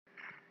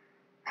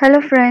Hello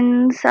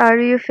friends, are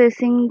you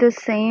facing the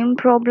same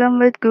problem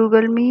with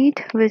Google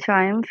Meet which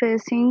I am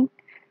facing?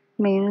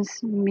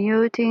 Means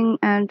muting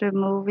and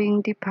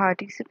removing the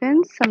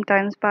participants.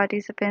 Sometimes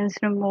participants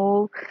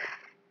remove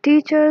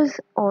teachers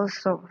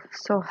also.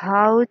 So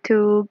how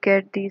to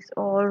get these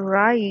all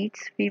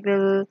rights we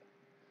will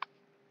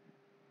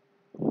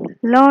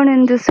learn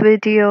in this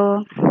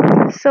video.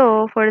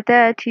 So for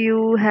that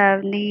you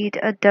have need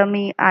a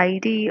dummy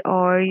ID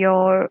or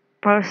your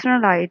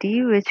personal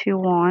ID which you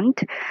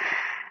want,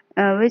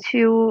 which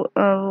you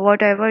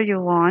whatever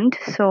you want.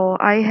 So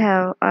I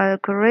have a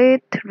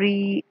grade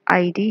 3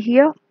 ID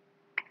here.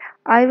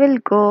 I will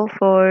go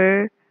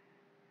for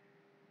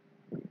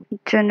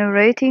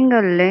generating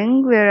a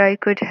link where I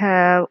could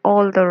have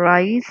all the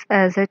rights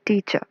as a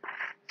teacher.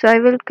 So I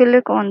will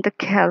click on the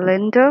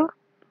calendar.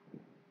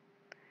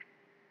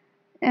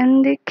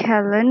 In the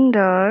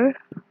calendar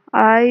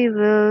I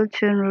will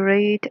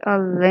generate a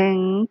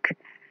link.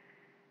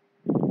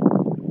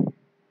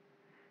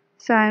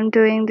 So I'm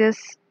doing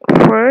this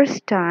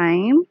first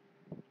time.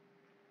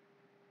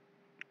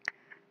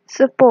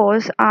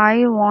 Suppose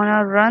I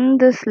wanna run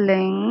this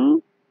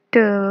link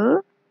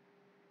till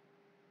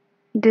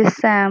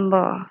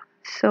December.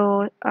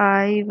 So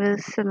I will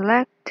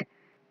select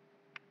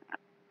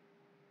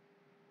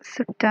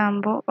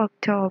September,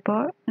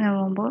 October,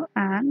 November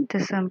and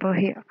December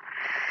here.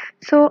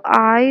 So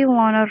I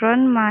wanna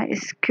run my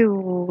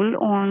school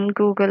on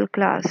Google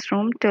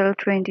Classroom till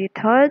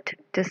 23rd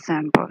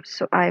December.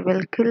 So I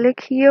will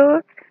click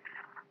here.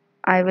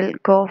 I will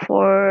go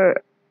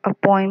for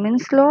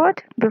appointment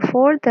slot.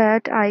 Before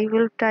that I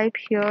will type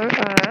here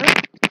a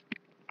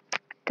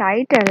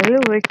title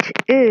which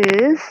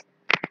is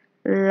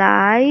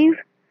live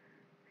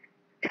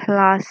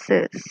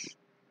classes.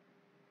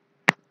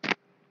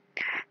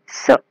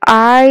 So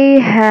I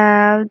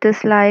have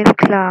this live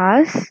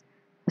class,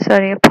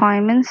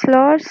 appointment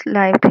slots,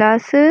 live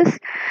classes.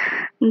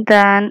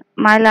 Then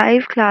my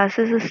live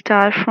classes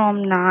start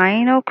from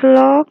 9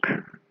 o'clock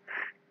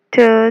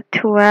to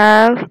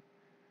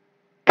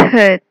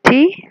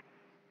 12:30,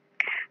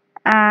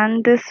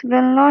 and this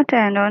will not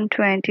end on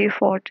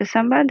 24th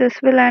December.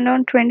 This will end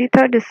on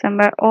 23rd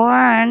December,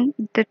 and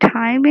the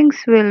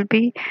timings will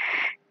be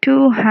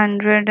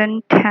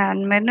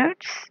 210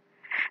 minutes.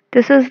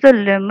 This is the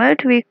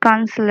limit. We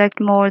can't select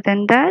more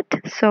than that,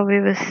 so we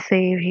will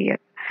save here.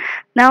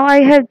 Now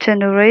I have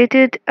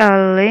generated a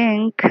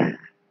link.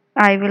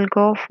 I will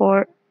go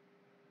for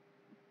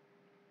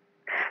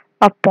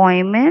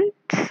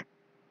appointments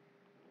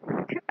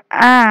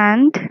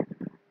and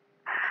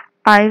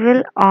I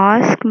will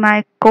ask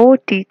my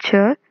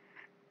co-teacher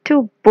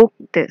to book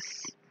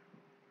this,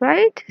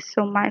 right?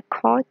 So my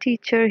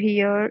co-teacher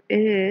here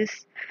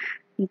is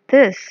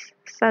this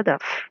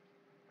Sadaf.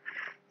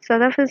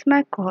 Sadaf is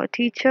my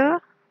co-teacher.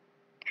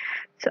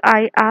 So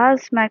I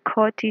asked my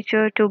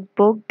co-teacher to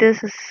book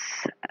this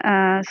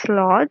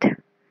slot.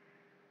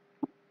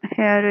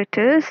 Here it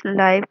is,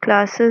 live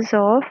classes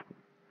of.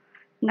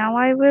 Now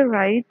I will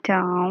write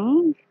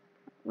down,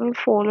 will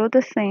follow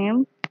the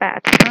same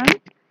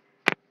pattern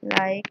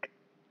like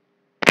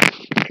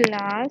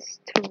class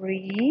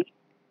 3.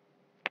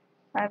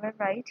 I will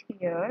write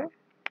here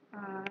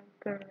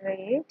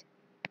grade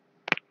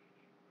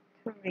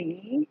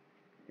 3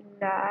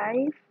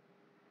 live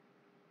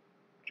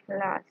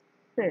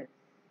classes.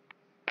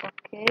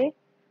 Okay,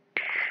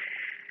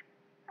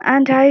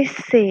 and I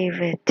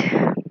save it.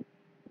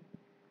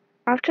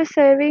 After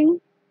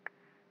saving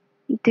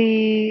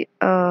the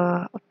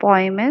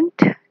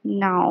appointment,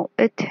 now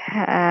it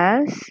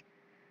has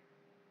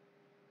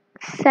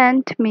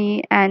sent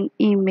me an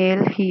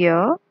email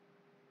here.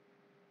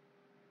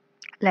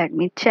 Let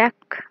me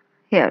check.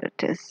 Here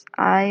it is.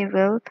 I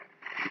will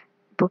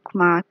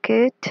bookmark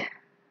it.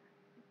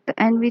 The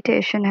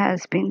invitation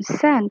has been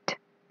sent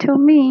to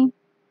me.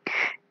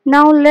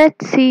 Now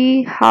let's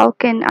see how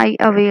can I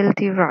avail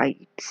the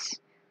rights.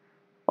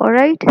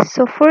 Alright,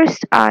 so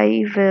first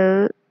I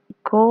will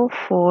go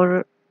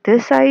for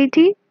this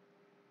ID,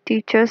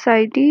 teacher's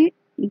ID,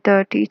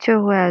 the teacher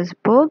who has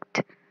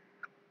booked.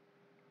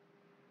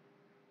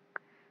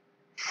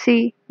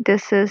 See,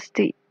 this is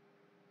the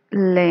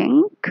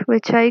link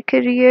which I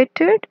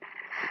created.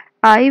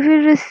 I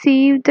will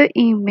receive the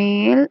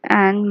email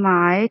and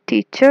my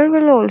teacher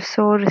will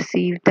also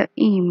receive the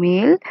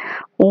email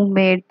who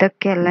made the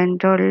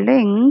calendar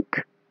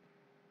link.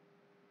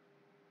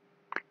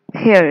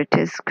 Here it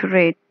is,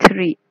 grade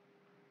 3.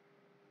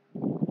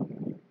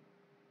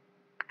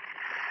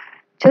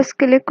 Just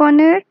click on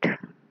it.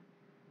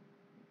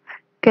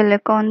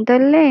 Click on the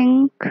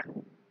link.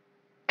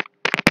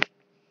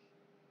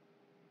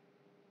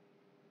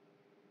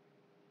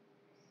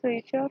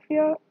 Switch off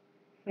your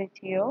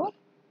video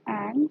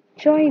and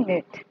join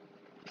it.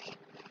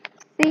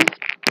 See,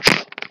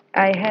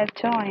 I have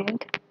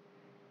joined.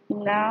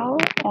 Now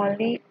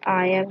only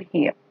I am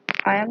here.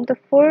 I am the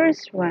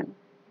first one.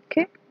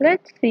 Okay,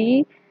 let's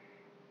see,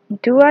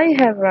 do I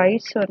have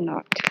rights or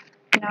not?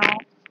 Now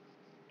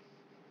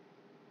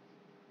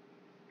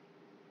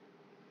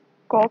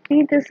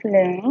copy this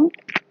link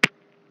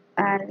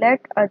and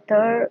let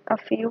a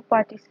few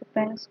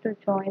participants to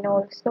join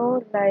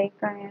also, like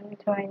I am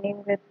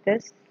joining with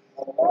this.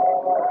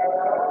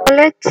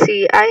 Let's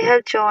see, I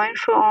have joined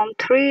from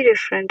three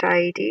different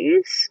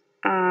IDs.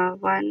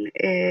 One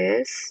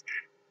is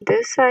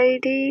this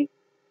ID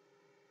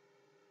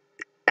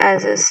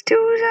as a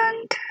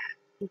student,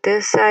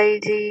 this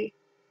ID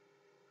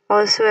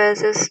also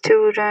as a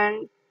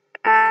student,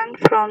 and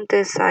from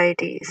this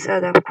ID,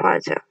 Sadaf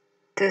Khwaja.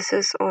 This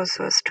is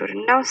also a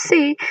student. Now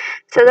see,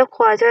 Sadaf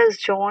Khwaja has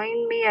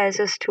joined me as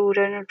a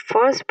student at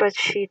first, but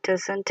she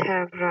doesn't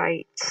have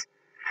rights.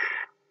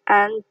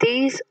 And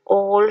these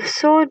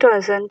also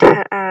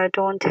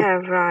don't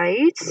have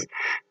rights.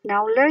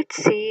 Now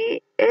let's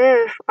see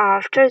if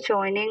after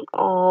joining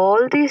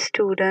all these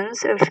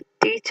students, if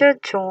teacher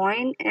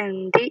join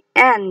in the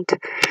end,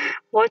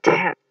 what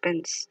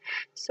happens.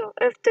 So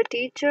if the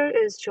teacher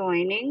is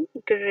joining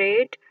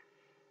grade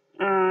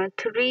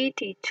 3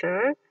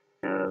 teacher,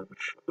 uh,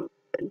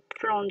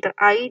 from the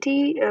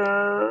ID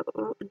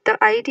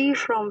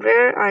from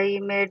where I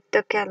made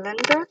the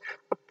calendar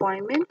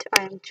appointment,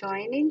 I am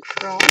joining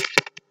from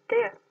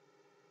there.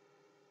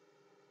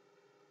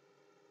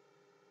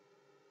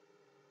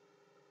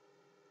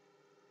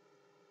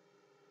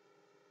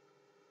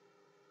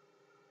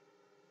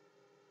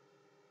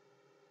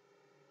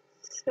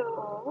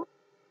 So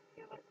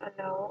you will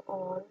allow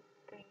all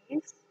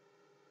these.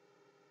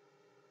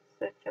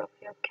 Switch off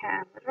your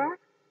camera.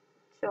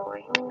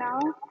 Join now.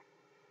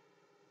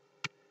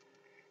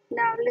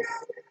 Now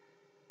listen.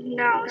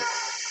 Now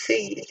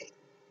see.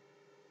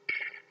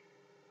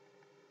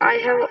 I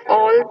have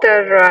all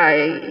the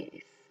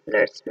rights.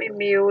 Let me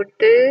mute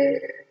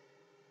this.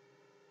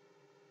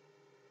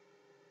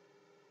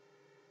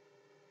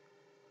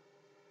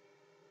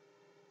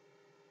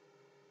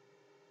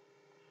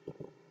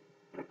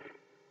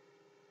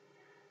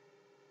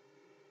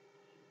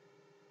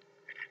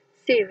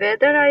 See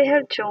whether I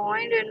have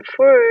joined in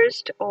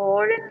first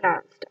or in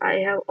last. I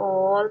have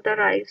all the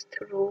rights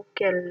through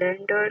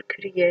calendar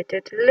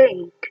created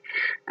link,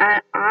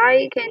 and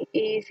I can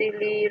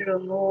easily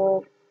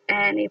remove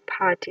any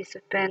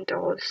participant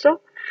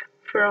also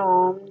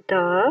from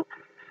the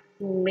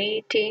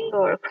meeting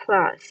or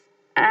class.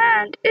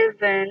 And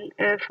even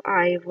if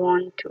I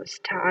want to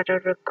start a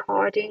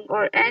recording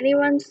or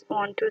anyone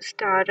want to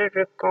start a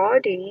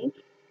recording,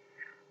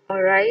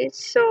 alright,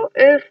 so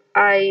if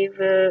I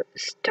will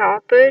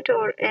stop it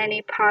or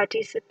any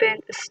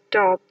participant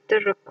stop the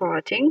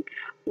recording,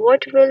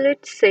 what will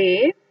it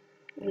say?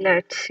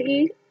 Let's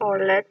see or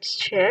let's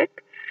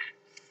check.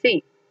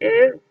 See,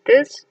 if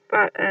this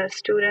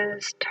student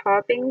is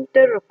stopping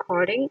the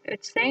recording,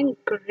 it's saying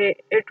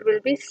grade, it will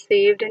be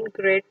saved in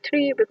grade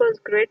 3 because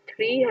grade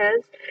 3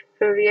 has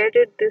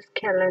created this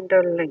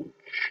calendar link.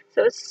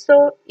 So it's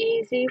so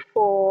easy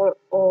for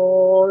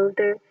all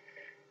the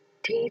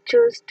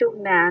teachers to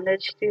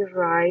manage the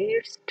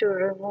rights, to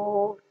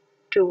remove,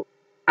 to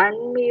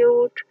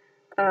unmute,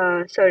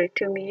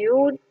 to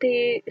mute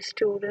the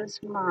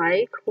student's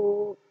mic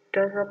who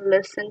doesn't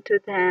listen to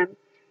them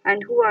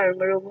and who are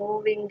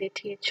removing the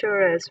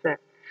teacher as well.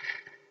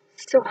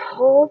 So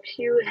hope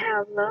you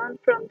have learned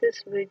from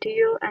this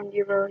video and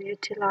you will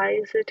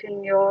utilize it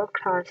in your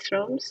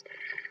classrooms.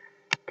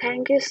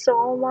 Thank you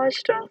so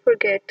much. Don't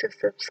forget to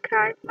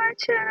subscribe my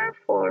channel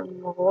for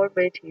more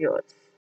videos.